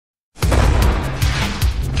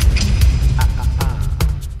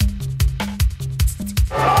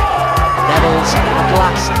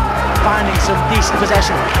some decent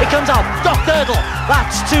possession. It comes out, Doc Dirtle,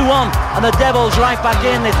 that's 2-1, and the Devils right back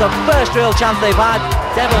in. It's the first real chance they've had.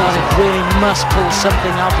 Devils really must pull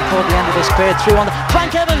something out before the end of this period. 3-1.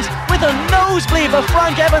 Frank Evans with a nosebleed, but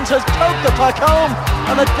Frank Evans has poked the puck home,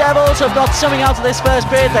 and the Devils have got something out of this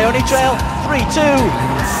first period. They only trail 3-2.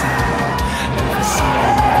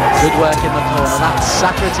 Good work in the corner, that's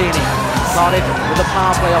Sacratini. Cardiff with a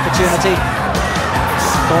power play opportunity.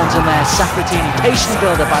 Thorn's in there, Sacratini, patient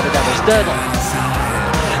builder by the Devils. Dirtle,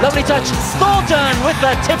 lovely touch, Thornton with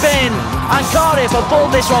the tip in, and Cardiff have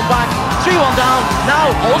pulled this one back. 3-1 down, now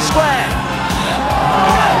all square.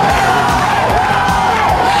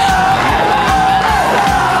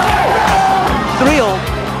 3-all.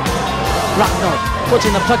 Bracknell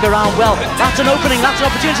putting the puck around well. That's an opening, that's an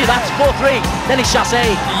opportunity, that's 4-3. Then it's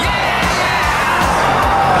Chassé.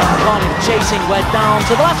 Cardiff chasing, we're down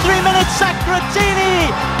to the last 3 minutes. Sacratini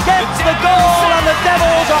gets the goal, and the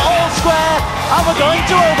Devils are all square, and we're going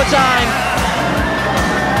to overtime.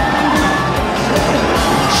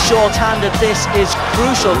 Short-handed, this is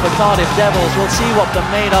crucial for Cardiff Devils. We'll see what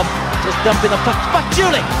they're made of. Just dumping the puck.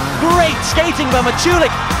 Machulik, great skating by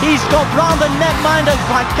Machulik. He's got round the netminder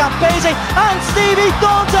by Capese, and Stevie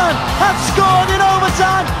Thornton has scored in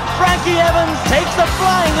overtime. Frankie Evans takes the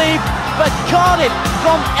flying lead, but Cardiff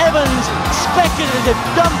from Evans, speculative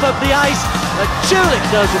dump of the ice. Machulik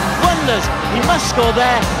does wonders. He must score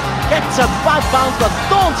there. Gets a bad bounce, but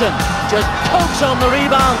Thornton just pokes home the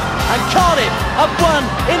rebound, and Cardiff have won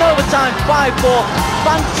in overtime 5-4.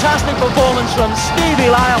 Fantastic performance from Stevie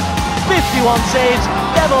Lyle. 51 saves,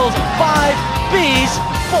 Devils 5, Bees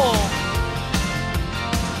 4.